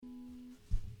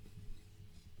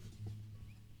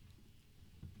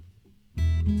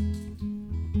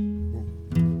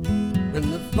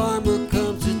farmer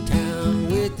comes to town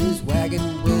with his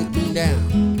wagon broken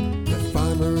down. The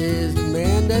farmer is the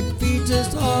man that feeds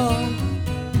us all.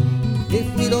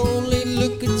 If we'd only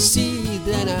look and see,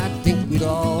 then I think we'd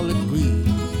all agree.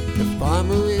 The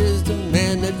farmer is the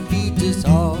man that feeds us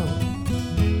all.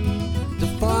 The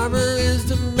farmer is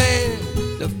the man,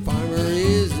 the farmer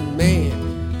is the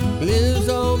man. Lives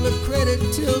on the credit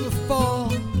till the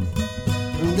fall.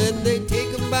 And then they take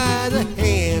him by the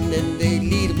hand and they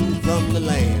lead him from the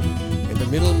land. And the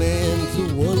middleman's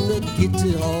the one that gets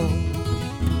it all.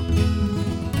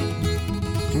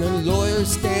 And the lawyer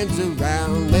stands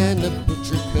around and the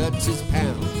butcher cuts his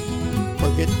pound.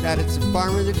 Forget that it's the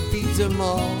farmer that feeds them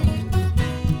all.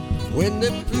 When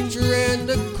the preacher and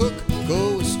the cook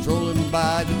go strolling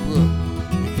by the brook,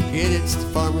 they forget it's the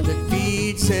farmer that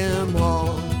feeds them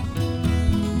all.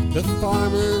 The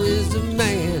farmer is the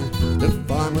man, the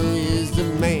farmer is the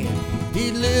man.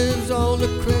 He lives on the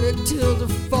credit till the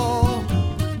fall.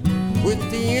 With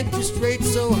the interest rate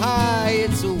so high,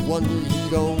 it's a wonder he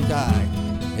don't die.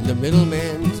 And the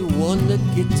middleman's the one that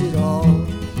gets it all.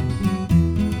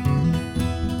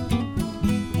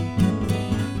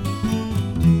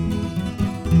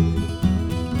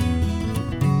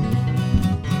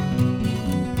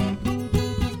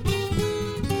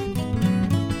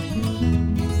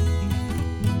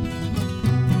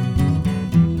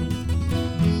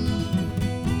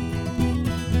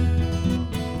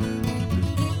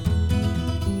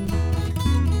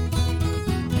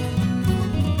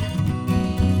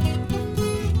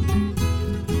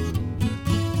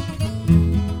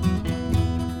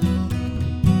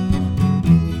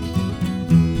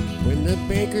 The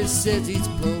banker says he's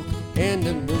broke and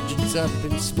the merchant's up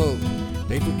in smoke.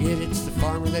 They forget it's the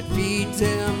farmer that feeds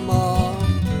them all.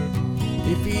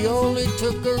 If he only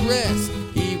took a rest,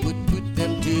 he would put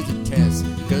them to the test.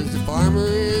 'Cause the farmer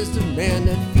is the man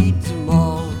that feeds them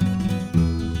all.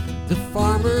 The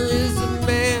farmer is the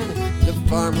man, the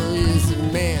farmer is the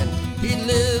man. He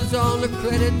lives on the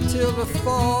credit till the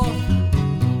fall.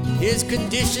 His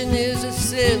condition is a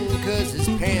sin 'cause his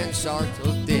pants are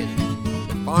so thin.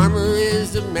 The farmer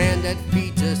is the man that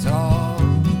feeds us all.